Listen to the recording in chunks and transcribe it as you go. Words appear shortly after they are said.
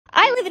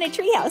live in a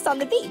treehouse on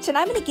the beach, and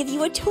I'm going to give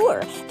you a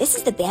tour. This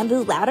is the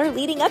bamboo ladder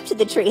leading up to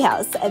the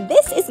treehouse, and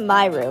this is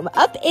my room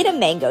up in a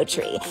mango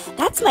tree.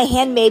 That's my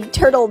handmade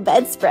turtle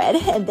bedspread,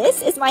 and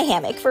this is my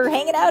hammock for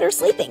hanging out or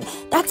sleeping.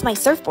 That's my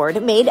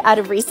surfboard made out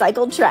of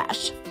recycled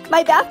trash.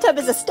 My bathtub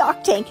is a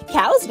stock tank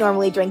cows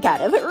normally drink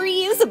out of,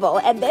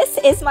 reusable, and this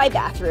is my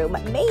bathroom,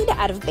 made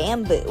out of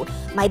bamboo.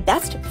 My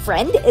best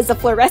friend is a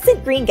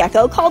fluorescent green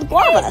gecko called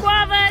Guava. Hey,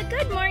 Guava,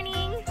 good morning.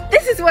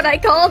 This is what I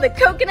call the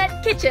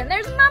coconut kitchen.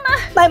 There's Mama.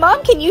 My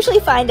mom can usually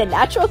find a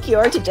natural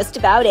cure to just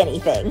about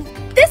anything.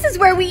 This is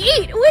where we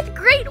eat with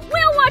great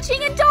whale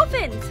watching and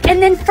dolphins.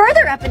 And then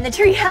further up in the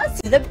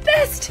treehouse, the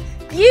best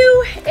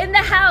view in the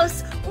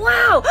house.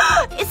 Wow,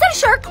 is that a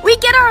shark? We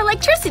get our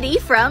electricity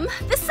from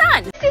the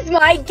sun. This is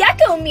my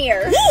gecko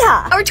mirror.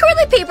 Yeah. Our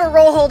toilet paper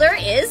roll holder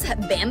is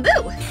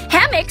bamboo.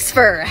 Hammocks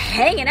for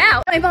hanging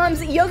out. My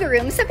mom's yoga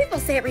room, some people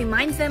say it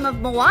reminds them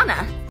of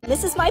Moana.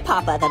 This is my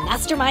papa, the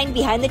mastermind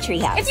behind the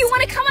treehouse. If you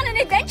want to come on an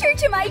adventure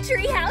to my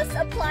treehouse,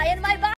 apply in my bio.